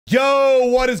Yo,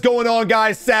 what is going on,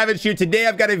 guys? Savage here. Today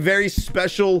I've got a very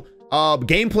special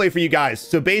gameplay for you guys.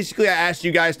 So basically I asked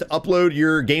you guys to upload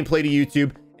your gameplay to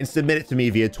YouTube and submit it to me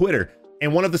via Twitter,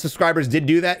 and one of the subscribers did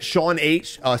do that. Sean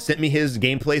H sent me his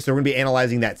gameplay, so we're gonna be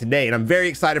analyzing that today, and I'm very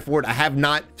excited for it. I have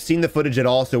not seen the footage at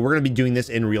all, so we're gonna be doing this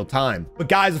in real time. But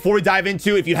guys, before we dive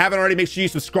into it, if you haven't already, make sure you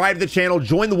subscribe to the channel,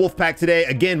 join the wolf pack today.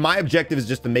 Again, my objective is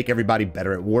just to make everybody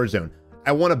better at Warzone.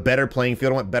 I want a better playing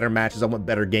field. I want better matches. I want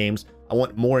better games. I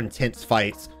want more intense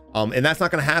fights. And that's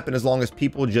not going to happen as long as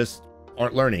people just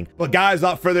aren't learning. But guys,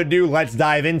 without further ado, let's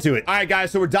dive into it. All right, guys,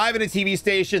 so we're diving into TV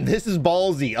station. This is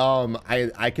ballsy.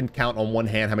 I can count on one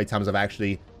hand how many times I've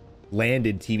actually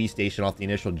landed TV station off the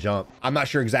initial jump. I'm not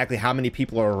sure exactly how many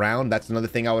people are around. That's another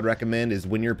thing I would recommend, is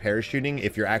when you're parachuting,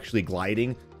 if you're actually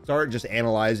gliding, start just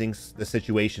analyzing the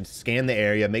situation, scan the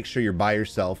area, make sure you're by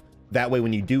yourself. That way,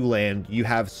 when you do land, you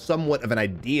have somewhat of an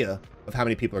idea of how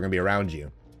many people are gonna be around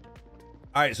you.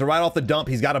 All right, so right off the dump,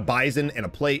 he's got a bison and a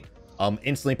plate.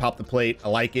 Instantly pop the plate. I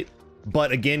like it.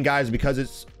 But again, guys, because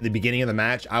it's the beginning of the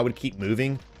match, I would keep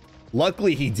moving.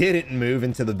 Luckily, he didn't move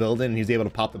into the building, and he was able to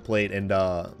pop the plate, and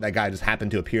that guy just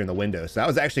happened to appear in the window. So that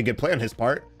was actually a good play on his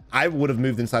part. I would have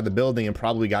moved inside the building and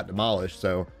probably got demolished.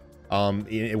 So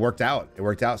it worked out. It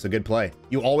worked out. So good play.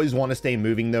 You always want to stay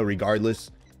moving, though,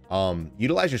 regardless.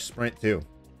 Utilize your sprint too.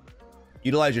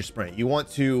 Utilize your sprint. You want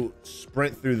to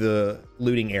sprint through the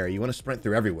looting area. You want to sprint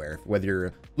through everywhere, whether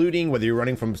you're looting, whether you're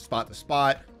running from spot to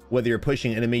spot, whether you're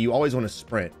pushing enemy. You always want to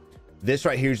sprint. This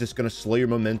right here is just going to slow your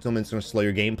momentum, and it's going to slow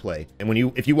your gameplay. And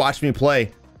if you watch me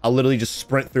play, I'll literally just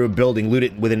sprint through a building, loot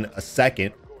it within a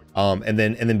second, and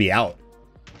then be out.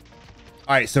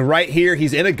 All right, so right here,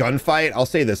 he's in a gunfight. I'll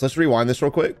say this. Let's rewind this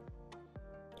real quick.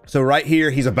 So right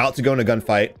here, he's about to go in a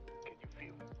gunfight.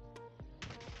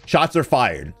 Shots are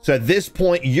fired. So at this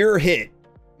point, you're hit.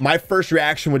 My first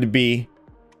reaction would be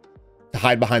to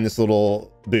hide behind this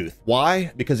little booth.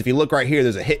 Why? Because if you look right here,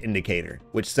 there's a hit indicator,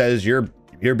 which says you're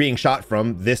being shot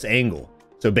from this angle.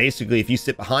 So basically, if you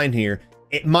sit behind here,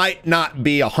 it might not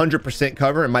be 100%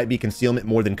 cover. It might be concealment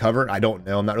more than cover. I don't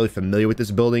know. I'm not really familiar with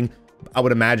this building. I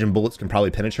would imagine bullets can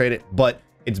probably penetrate it, but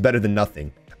it's better than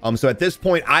nothing. So at this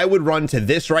point, I would run to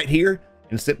this right here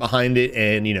and sit behind it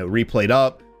and, replay it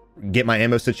up, get my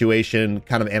ammo situation,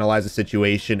 kind of analyze the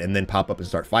situation, and then pop up and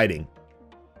start fighting.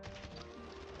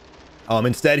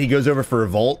 Instead, he goes over for a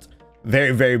vault.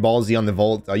 Very, very ballsy on the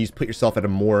vault. You put yourself at a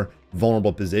more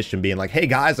vulnerable position, being like, hey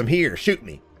guys, I'm here, shoot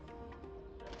me.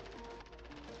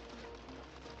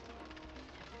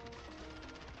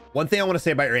 One thing I want to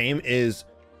say about your aim is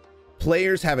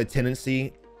players have a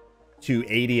tendency to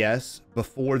ADS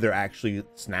before they're actually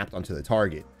snapped onto the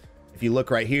target. If you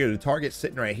look right here, the target's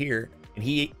sitting right here, and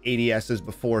he ADSs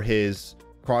before his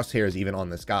crosshair is even on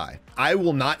this guy. I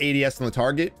will not ADS on the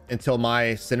target until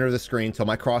my center of the screen, until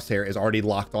my crosshair is already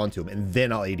locked onto him, and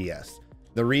then I'll ADS.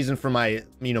 The reason for my,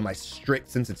 my strict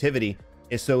sensitivity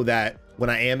is so that when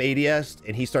I am ADS'd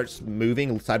and he starts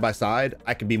moving side by side,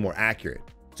 I can be more accurate.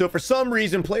 So for some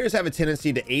reason, players have a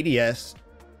tendency to ADS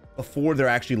before they're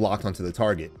actually locked onto the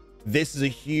target. This is a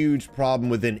huge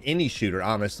problem within any shooter,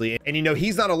 honestly. And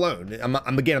he's not alone. I'm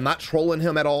not trolling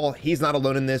him at all. He's not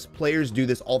alone in this. Players do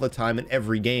this all the time in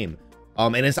every game.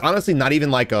 And it's honestly not even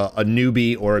like a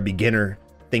newbie or a beginner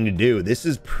thing to do. This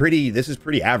is pretty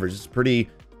average. It's pretty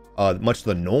much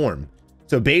the norm.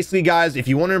 So basically, guys, if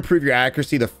you want to improve your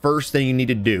accuracy, the first thing you need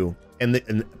to do,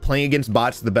 and playing against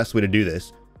bots is the best way to do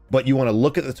this, but you want to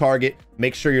look at the target,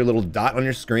 make sure your little dot on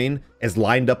your screen is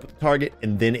lined up with the target,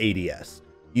 and then ADS.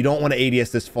 You don't want to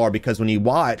ADS this far, because when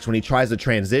he tries to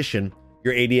transition,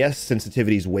 your ADS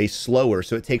sensitivity is way slower,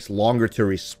 so it takes longer to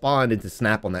respond and to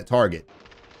snap on that target.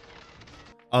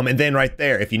 And then right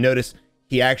there, if you notice,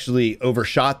 he actually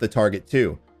overshot the target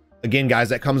too. Again, guys,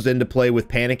 that comes into play with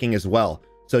panicking as well.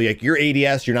 So like your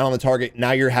ADS, you're not on the target,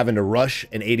 now you're having to rush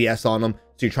and ADS on them.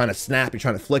 So you're trying to snap, you're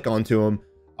trying to flick onto him,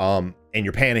 and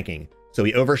you're panicking. So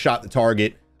he overshot the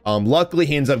target. Luckily,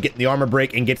 he ends up getting the armor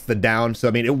break and gets the down. So,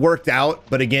 I mean, it worked out.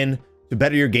 But again, to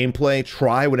better your gameplay,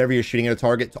 try whenever you're shooting at a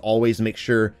target to always make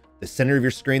sure the center of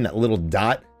your screen, that little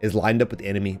dot, is lined up with the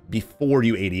enemy before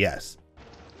you ADS.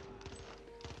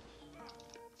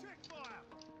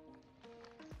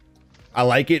 I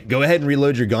like it. Go ahead and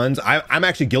reload your guns. I'm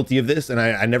actually guilty of this, and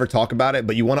I never talk about it,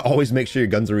 but you want to always make sure your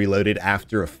guns are reloaded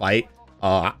after a fight.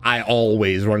 I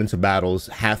always run into battles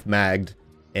half-magged,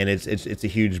 and it's a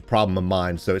huge problem of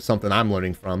mine. So it's something I'm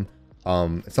learning from.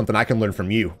 It's something I can learn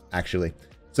from you, actually.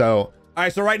 So, all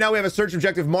right, so right now we have a search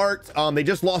objective marked. They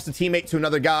just lost a teammate to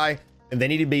another guy, and they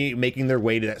need to be making their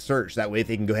way to that search. That way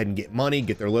they can go ahead and get money,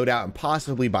 get their loadout, and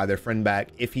possibly buy their friend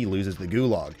back if he loses the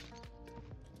gulag.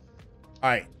 All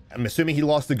right, I'm assuming he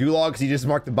lost the gulag because he just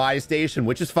marked the buy station,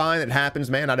 which is fine. It happens,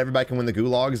 man. Not everybody can win the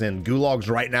gulags, and gulags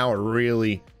right now are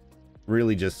really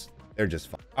just, they're just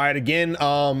fun. All right, again,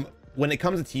 when it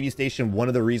comes to TV station, one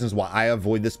of the reasons why I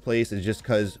avoid this place is just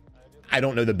because I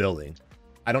don't know the building.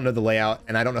 I don't know the layout,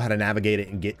 and I don't know how to navigate it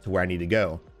and get to where I need to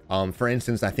go. For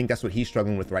instance, I think that's what he's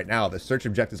struggling with right now. The search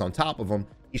objective's on top of him.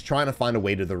 He's trying to find a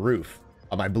way to the roof.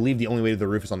 I believe the only way to the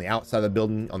roof is on the outside of the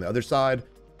building, on the other side.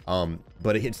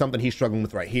 But it's something he's struggling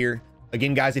with right here.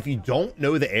 Again, guys, if you don't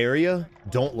know the area,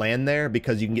 don't land there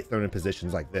because you can get thrown in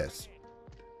positions like this.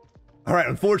 All right,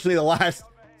 unfortunately, the last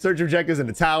search objective is in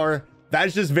the tower.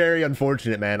 That's just very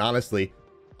unfortunate, man, honestly.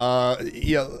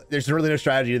 You know, there's really no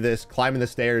strategy to this. Climbing the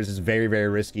stairs is very, very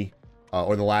risky,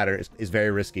 or the ladder is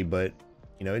very risky, but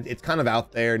you know, it's kind of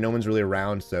out there. No one's really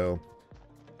around, so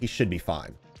he should be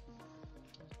fine.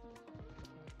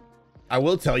 I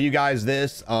will tell you guys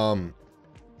this.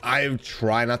 I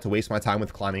try not to waste my time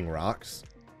with climbing rocks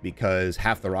because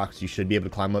half the rocks you should be able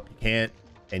to climb up, you can't,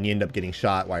 and you end up getting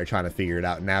shot while you're trying to figure it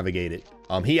out and navigate it.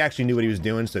 He actually knew what he was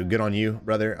doing, so good on you,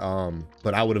 brother.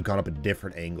 But I would have gone up a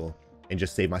different angle and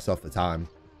just saved myself the time.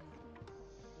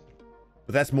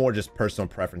 But that's more just personal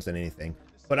preference than anything.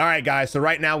 But all right, guys, so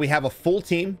right now we have a full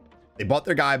team. They bought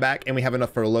their guy back, and we have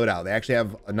enough for a loadout. They actually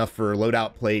have enough for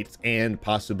loadout plates and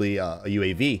possibly a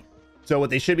UAV. So what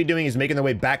they should be doing is making their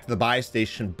way back to the buy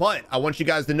station. But I want you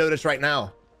guys to notice right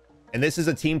now, and this is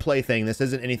a team play thing. This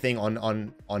isn't anything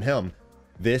on him.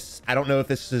 This, I don't know if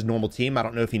this is his normal team. I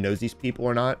don't know if he knows these people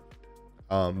or not.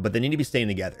 But they need to be staying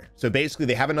together. So basically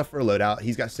they have enough for a loadout.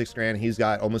 He's got 6 grand. He's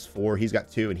got almost 4. He's got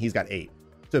 2, and he's got 8.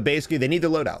 So basically they need the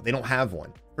loadout. They don't have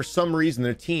one. For some reason,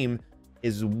 their team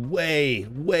is way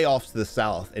off to the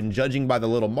south. And judging by the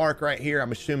little mark right here,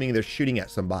 I'm assuming they're shooting at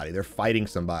somebody. They're fighting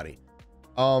somebody.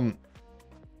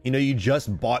 You know, you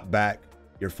just bought back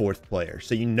your 4th player,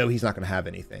 so you know he's not going to have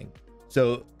anything.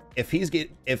 So if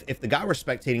the guy we're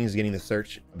spectating is getting the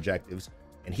search objectives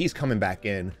and he's coming back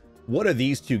in, what are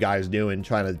these two guys doing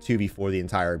trying to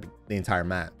 2v4 the entire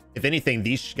map? If anything,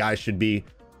 these guys should be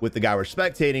with the guy we're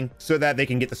spectating so that they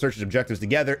can get the search objectives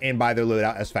together and buy their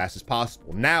loadout as fast as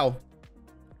possible. Now,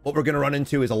 what we're going to run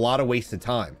into is a lot of wasted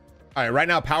time. All right, right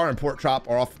now, Power and Pork Chop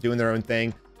are off doing their own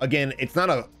thing. Again, it's not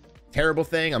a terrible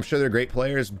thing. I'm sure they're great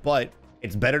players, but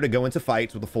it's better to go into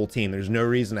fights with a full team. There's no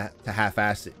reason to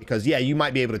half-ass it because, yeah, you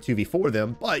might be able to 2v4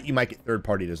 them, but you might get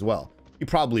third-partied as well. You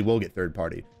probably will get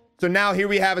third-partied. So now here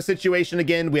we have a situation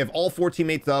again. We have all 4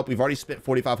 teammates up. We've already spent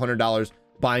 $4,500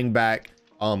 buying back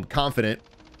Confident.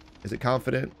 Is it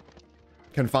Confident?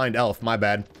 Confined Elf, my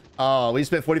bad. We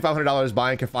spent $4,500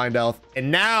 buying Confined Elf, and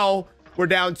now we're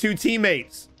down 2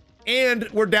 teammates and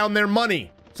we're down their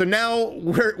money. So now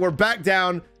we're back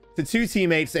down to 2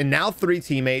 teammates and now 3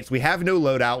 teammates. We have no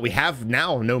loadout. We have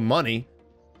now no money.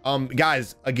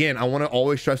 Guys, again, I want to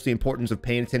always stress the importance of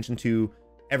paying attention to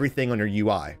everything on your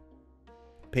UI.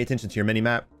 Pay attention to your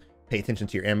mini-map, pay attention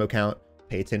to your ammo count,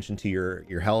 pay attention to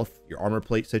your health, your armor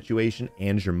plate situation,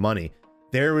 and your money.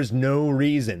 There was no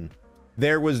reason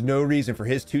for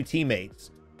his 2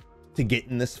 teammates to get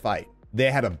in this fight.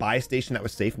 They had a buy station that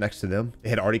was safe next to them. They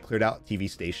had already cleared out TV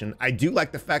station. I do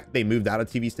like the fact that they moved out of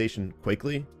TV station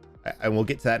quickly. And we'll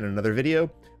get to that in another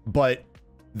video, but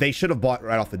they should have bought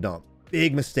right off the dump.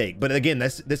 Big mistake. But again,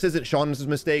 this isn't Sean's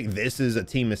mistake. This is a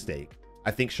team mistake. I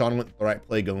think Sean went the right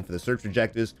play going for the search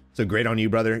objectives. So great on you,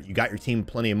 brother. You got your team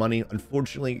plenty of money.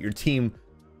 Unfortunately, your team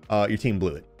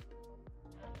blew it.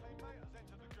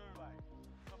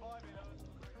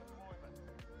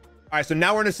 All right, so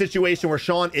now we're in a situation where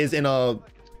Sean is in a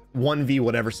 1v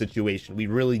whatever situation. We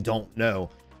really don't know.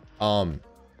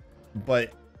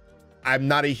 But I'm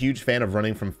not a huge fan of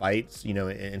running from fights, you know,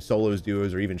 in solos,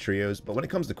 duos, or even trios. But when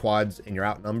it comes to quads and you're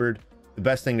outnumbered, the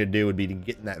best thing to do would be to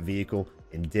get in that vehicle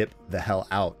and dip the hell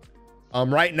out.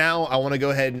 Right now, I want to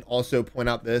go ahead and also point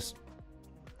out this.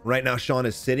 Right now, Sean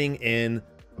is sitting in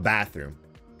a bathroom,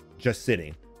 just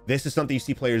sitting. This is something you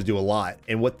see players do a lot.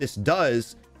 And what this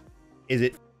does is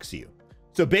it fucks you.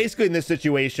 So basically in this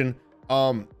situation,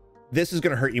 this is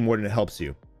going to hurt you more than it helps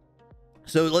you.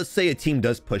 So let's say a team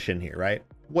does push in here, right?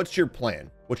 What's your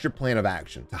plan? What's your plan of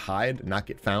action? To hide, not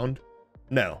get found?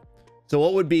 No. So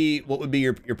what would be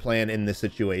your plan in this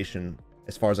situation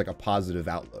as far as like a positive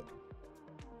outlook?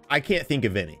 I can't think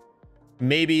of any.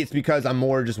 Maybe it's because I'm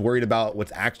more just worried about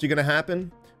what's actually going to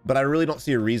happen, but I really don't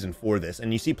see a reason for this.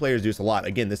 And you see players do this a lot.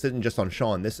 Again, this isn't just on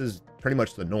Sean. This is pretty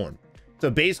much the norm. So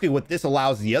basically what this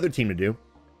allows the other team to do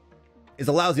is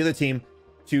allows the other team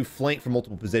to flank from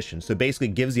multiple positions. So basically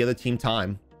gives the other team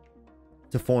time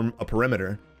to form a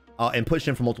perimeter, and push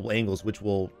in from multiple angles, which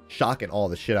will shock and awe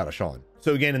the shit out of Sean.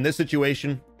 So again, in this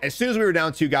situation, as soon as we were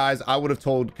down 2 guys, I would have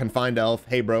told Confined Elf,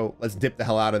 hey bro, let's dip the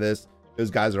hell out of this. Those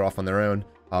guys are off on their own.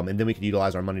 And then we could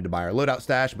utilize our money to buy our loadout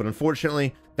stash. But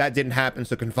unfortunately, that didn't happen.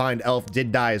 So Confined Elf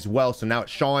did die as well. So now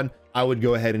it's Sean. I would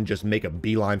go ahead and just make a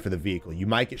beeline for the vehicle. You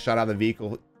might get shot out of the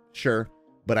vehicle, sure,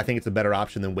 but I think it's a better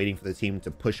option than waiting for the team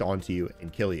to push onto you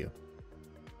and kill you.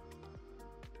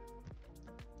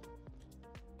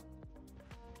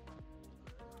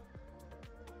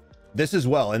 This as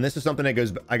well, and this is something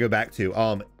that I go back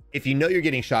to. If you know you're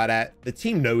getting shot at, the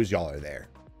team knows y'all are there.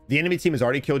 The enemy team has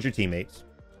already killed your teammates.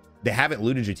 They haven't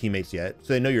looted your teammates yet,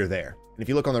 so they know you're there. And if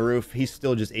you look on the roof, he's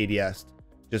still just ADS'd,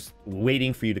 just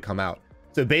waiting for you to come out.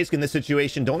 So basically in this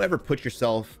situation, don't ever put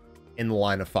yourself in the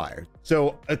line of fire.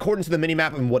 So according to the mini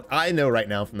map and what I know right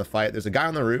now from the fight, there's a guy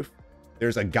on the roof.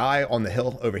 There's a guy on the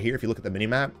hill over here. If you look at the mini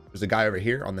map, there's a guy over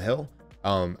here on the hill.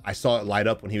 I saw it light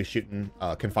up when he was shooting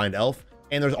Confined Elf.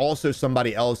 And there's also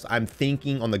somebody else, I'm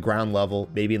thinking, on the ground level,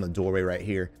 maybe in the doorway right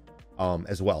here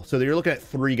as well. So you're looking at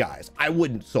 3 guys. I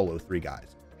wouldn't solo 3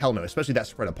 guys. Hell no, especially that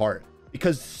spread apart.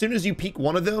 Because as soon as you peek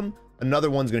one of them, another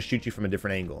one's going to shoot you from a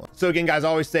different angle. So again, guys, I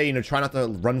always say, you know, try not to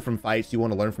run from fights. You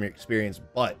want to learn from your experience.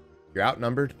 But if you're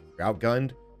outnumbered, you're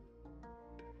outgunned,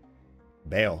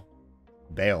 bail.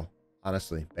 Bail.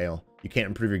 Honestly, bail. You can't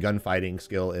improve your gunfighting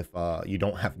skill if you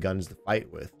don't have guns to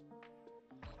fight with.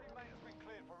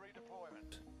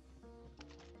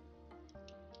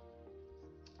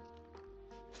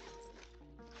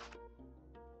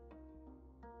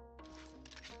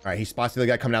 All right, he spots the other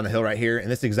guy coming down the hill right here. And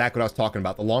this is exactly what I was talking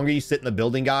about. The longer you sit in the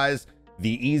building, guys,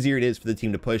 the easier it is for the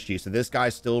team to push you. So this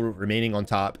guy's still remaining on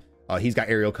top. He's got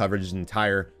aerial coverage his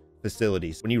entire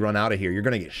facility. So when you run out of here, you're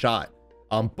going to get shot.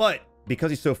 But because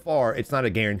he's so far, it's not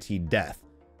a guaranteed death.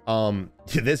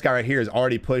 This guy right here has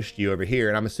already pushed you over here.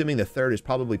 And I'm assuming the third is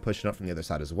probably pushing up from the other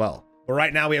side as well. But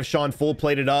right now we have Sean full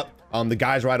plated up. The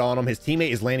guy's right on him. His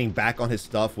teammate is landing back on his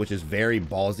stuff, which is very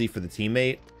ballsy for the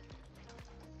teammate.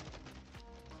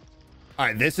 All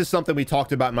right, this is something we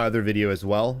talked about in my other video as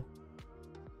well.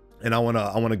 And I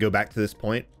want to go back to this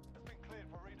point.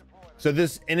 So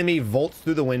this enemy vaults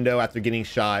through the window after getting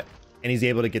shot, and he's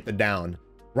able to get the down.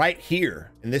 Right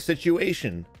here, in this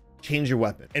situation, change your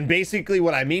weapon. And basically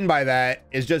what I mean by that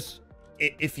is just,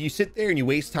 if you sit there and you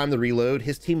waste time to reload,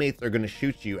 his teammates are going to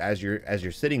shoot you as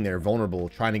you're sitting there vulnerable,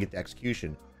 trying to get the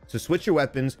execution. So switch your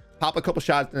weapons, pop a couple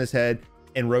shots in his head,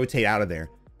 and rotate out of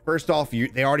there. First off,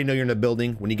 they already know you're in the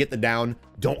building. When you get the down,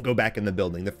 don't go back in the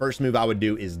building. The first move I would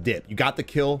do is dip. You got the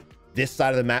kill. This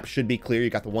side of the map should be clear. You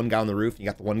got the one guy on the roof. You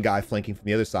got the one guy flanking from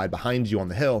the other side behind you on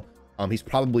the hill. He's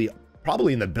probably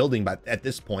in the building at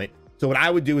this point. So what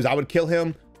I would do is I would kill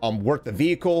him, work the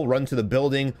vehicle, run to the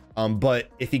building. But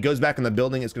if he goes back in the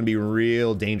building, it's going to be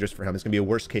real dangerous for him. It's going to be a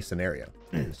worst case scenario.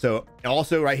 So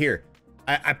also right here,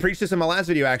 I preached this in my last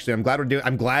video. Actually, I'm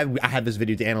glad I had this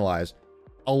video to analyze.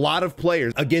 A lot of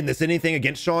players, again, this anything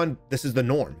against Sean, this is the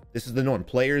norm. This is the norm.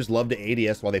 Players love to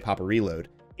ADS while they pop a reload.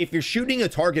 If you're shooting a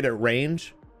target at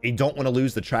range, you don't want to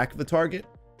lose the track of the target,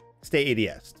 stay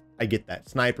ADS. I get that.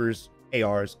 Snipers,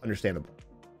 ARs, understandable.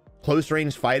 Close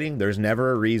range fighting, there's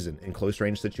never a reason in close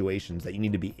range situations that you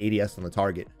need to be ADS on the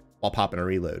target while popping a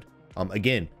reload.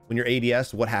 Again, when you're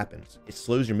ADS, what happens? It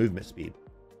slows your movement speed.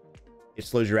 It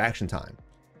slows your action time.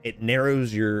 It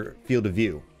narrows your field of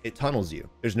view. It tunnels you.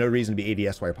 There's no reason to be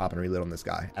ADS while you're popping a reload on this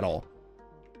guy at all.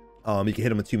 You can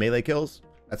hit him with 2 melee kills.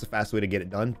 That's a fast way to get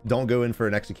it done. Don't go in for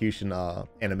an execution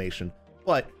animation,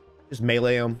 but just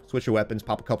melee him, switch your weapons,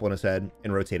 pop a couple in his head,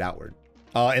 and rotate outward.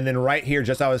 And then right here,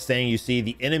 just as I was saying, you see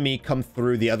the enemy come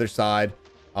through the other side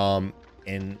and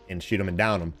shoot him and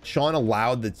down him. Sean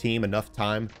allowed the team enough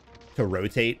time to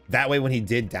rotate. That way, when he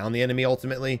did down the enemy,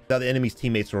 ultimately, the other enemy's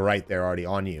teammates were right there already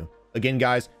on you. Again,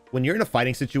 guys, when you're in a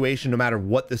fighting situation, no matter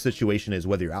what the situation is,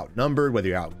 whether you're outnumbered, whether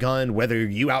you're outgunned, whether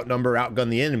you outgun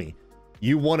the enemy,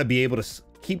 you want to be able to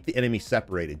keep the enemy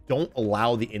separated. Don't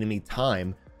allow the enemy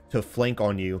time to flank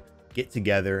on you, get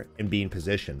together, and be in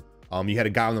position. You had a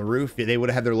guy on the roof. They would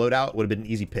have had their loadout, would have been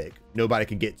an easy pick. Nobody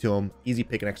could get to him. Easy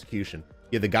pick and execution.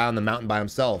 You had the guy on the mountain by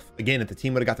himself. Again, if the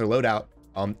team would have got their loadout,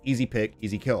 easy pick,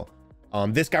 easy kill.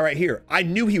 This guy right here, I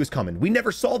knew he was coming. We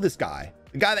never saw this guy.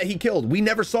 The guy that he killed, we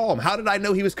never saw him. How did I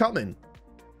know he was coming?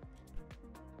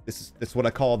 This is what I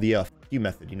call the fuck you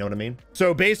method. You know what I mean?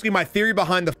 So basically, my theory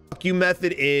behind the fuck you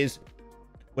method is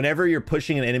whenever you're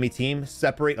pushing an enemy team,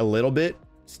 separate a little bit.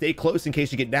 Stay close in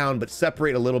case you get down, but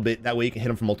separate a little bit. That way you can hit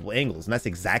them from multiple angles. And that's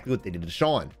exactly what they did to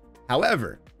Sean.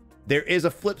 However, there is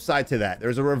a flip side to that.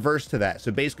 There's a reverse to that.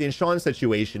 So basically, in Sean's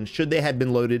situation, should they had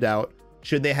been loaded out,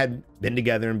 should they had been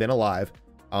together and been alive,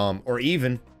 or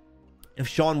even If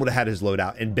Sean would have had his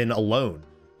loadout and been alone,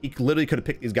 he literally could have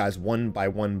picked these guys one by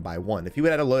one by one. If he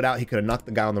would have had a loadout, he could have knocked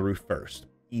the guy on the roof first.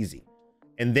 Easy.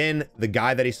 And then the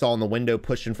guy that he saw in the window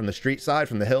pushing from the street side,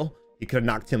 from the hill, he could have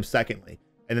knocked him secondly.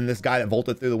 And then this guy that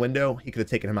vaulted through the window, he could have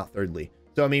taken him out thirdly.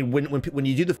 So, I mean, when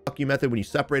you do the fuck you method, when you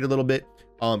separate a little bit,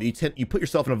 you put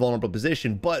yourself in a vulnerable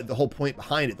position, but the whole point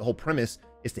behind it, the whole premise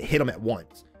is to hit them at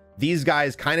once. These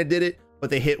guys kind of did it, but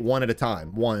they hit one at a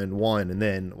time, one, and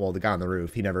then, well, the guy on the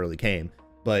roof, he never really came,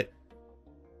 but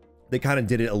they kind of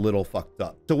did it a little fucked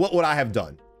up. So what would I have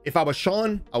done? If I was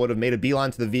Sean, I would have made a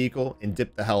beeline to the vehicle and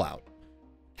dipped the hell out.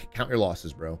 Count your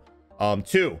losses, bro.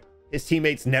 2, his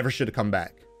teammates never should have come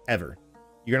back, ever.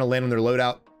 You're going to land on their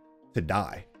loadout to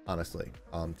die, honestly,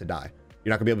 to die.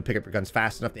 You're not gonna be able to pick up your guns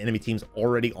fast enough. The enemy team's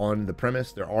already on the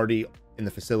premise. They're already in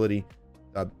the facility.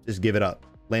 Just give it up.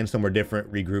 Land somewhere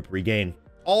different, regroup, regain.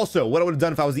 Also, what I would have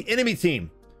done if I was the enemy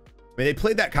team, I mean, they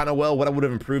played that kind of well. What I would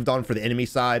have improved on for the enemy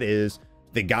side is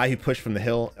the guy who pushed from the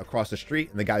hill across the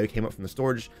street and the guy who came up from the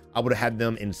storage. I would have had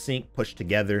them in sync, pushed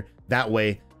together. That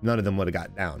way, none of them would have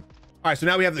got down. All right, so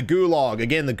now we have the gulag.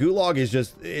 Again, the gulag is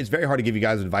just, it's very hard to give you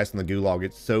guys advice on the gulag.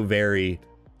 It's so very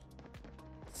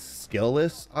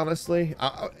skillless, honestly.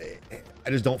 I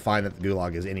just don't find that the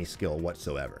gulag is any skill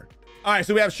whatsoever. All right,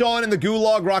 so we have Sean in the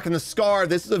gulag rocking the scar.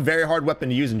 This is a very hard weapon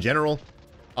to use in general.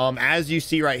 As you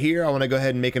see right here, I want to go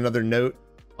ahead and make another note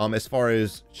as far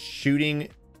as shooting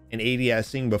and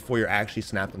ADSing before you're actually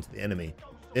snapped into the enemy.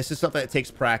 This is something that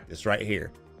takes practice right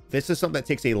here. This is something that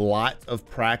takes a lot of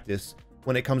practice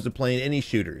when it comes to playing any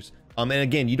shooters. And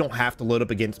again, you don't have to load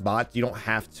up against bots. You don't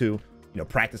have to,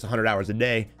 practice 100 hours a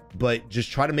day, but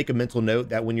just try to make a mental note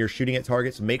that when you're shooting at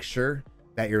targets, make sure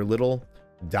that your little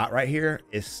dot right here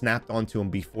is snapped onto them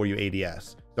before you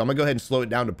ADS. So I'm gonna go ahead and slow it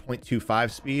down to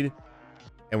 0.25 speed.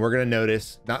 And we're gonna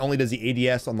notice not only does he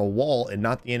ADS on the wall and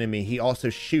not the enemy, he also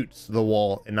shoots the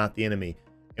wall and not the enemy.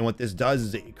 And what this does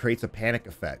is it creates a panic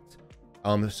effect.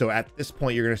 So at this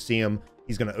point, you're gonna see him,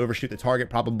 he's gonna overshoot the target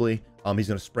probably. He's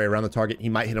gonna spray around the target. He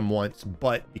might hit him once,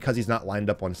 but because he's not lined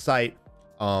up on sight,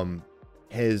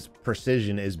 his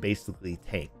precision is basically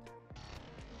tanked.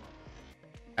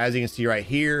 As you can see right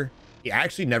here, he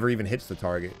actually never even hits the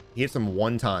target. He hits him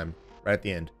one time right at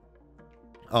the end.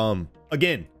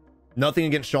 Again, nothing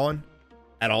against Sean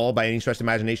at all by any stretch of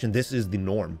imagination. This is the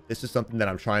norm. This is something that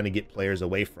I'm trying to get players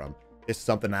away from. This is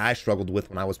something that I struggled with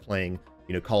when I was playing,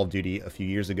 Call of Duty a few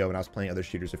years ago, and I was playing other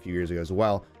shooters a few years ago as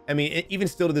well. I mean, even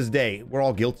still to this day, we're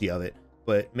all guilty of it,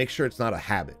 but make sure it's not a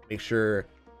habit. Make sure,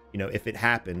 if it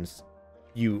happens,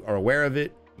 you are aware of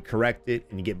it, you correct it,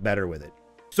 and you get better with it.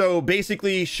 So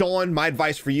basically, Sean, my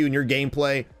advice for you in your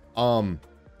gameplay,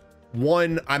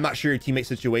 one, I'm not sure your teammate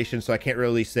situation, so I can't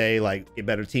really say like get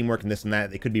better teamwork and this and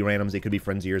that. They could be randoms, they could be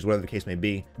friends of yours, whatever the case may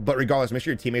be. But regardless, make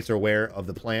sure your teammates are aware of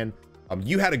the plan.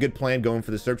 You had a good plan going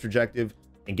for the search objective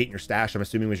and getting your stash, I'm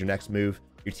assuming, was your next move.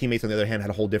 Your teammates, on the other hand, had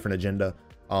a whole different agenda.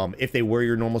 If they were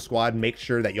your normal squad, make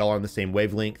sure that y'all are on the same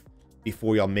wavelength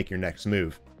before y'all make your next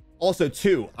move. Also,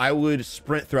 2, I would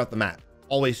sprint throughout the map.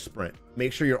 Always sprint.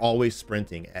 Make sure you're always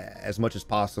sprinting as much as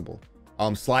possible.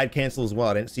 Slide cancel as well.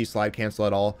 I didn't see slide cancel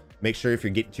at all. Make sure if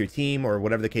you're getting to your team or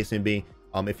whatever the case may be,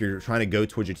 if you're trying to go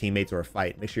towards your teammates or a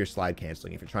fight, make sure you're slide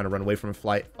canceling. If you're trying to run away from a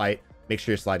fight, make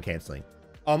sure you're slide canceling.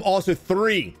 Also,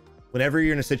 3, whenever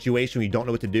you're in a situation where you don't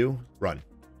know what to do, run.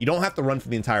 You don't have to run for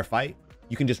the entire fight.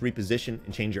 You can just reposition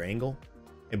and change your angle.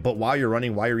 But while you're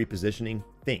running, while you're repositioning,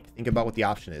 think about what the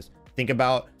option is. Think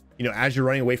about, as you're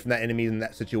running away from that enemy in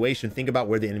that situation, think about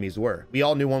where the enemies were. We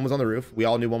all knew one was on the roof. We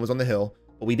all knew one was on the hill,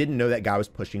 but we didn't know that guy was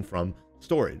pushing from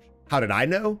storage. How did I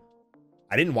know?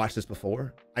 I didn't watch this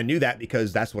before. I knew that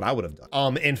because that's what I would have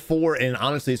done. And 4, and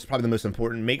honestly, it's probably the most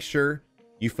important, make sure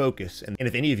you focus. And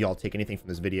if any of y'all take anything from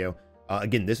this video,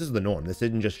 again, this is the norm. This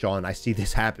isn't just Sean. I see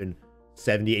this happen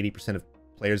 70–80% of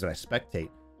players that I spectate.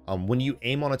 When you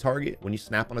aim on a target, when you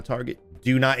snap on a target,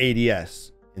 do not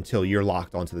ADS until you're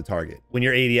locked onto the target. When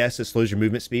you're ADS, it slows your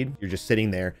movement speed. You're just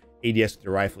sitting there, ADS with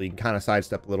your rifle. You can kind of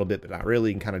sidestep a little bit, but not really.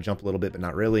 You can kind of jump a little bit, but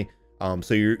not really.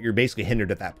 So you're basically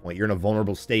hindered at that point. You're in a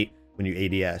vulnerable state when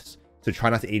you ADS. So try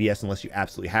not to ADS unless you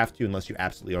absolutely have to, unless you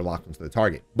absolutely are locked into the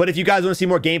target. But if you guys want to see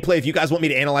more gameplay, if you guys want me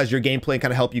to analyze your gameplay and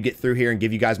kind of help you get through here and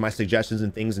give you guys my suggestions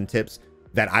and things and tips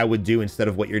that I would do instead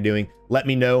of what you're doing, let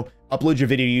me know. Upload your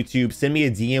video to YouTube, send me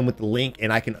a DM with the link,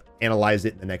 and I can analyze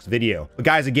it in the next video. But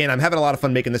guys, again, I'm having a lot of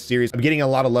fun making this series. I'm getting a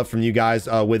lot of love from you guys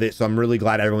with it, so I'm really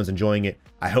glad everyone's enjoying it.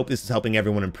 I hope this is helping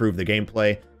everyone improve the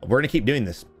gameplay. We're gonna keep doing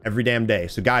this every damn day.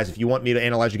 So guys, if you want me to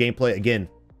analyze your gameplay, again,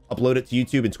 upload it to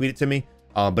YouTube and tweet it to me.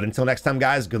 But until next time,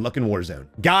 guys, good luck in Warzone.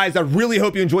 Guys, I really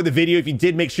hope you enjoyed the video. If you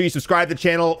did, make sure you subscribe to the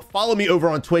channel, follow me over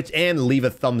on Twitch, and leave a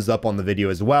thumbs up on the video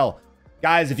as well.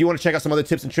 Guys, if you want to check out some other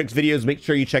tips and tricks videos, make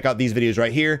sure you check out these videos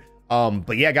right here.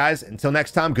 But yeah, guys, until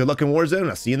next time, good luck in Warzone.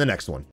 I'll see you in the next one.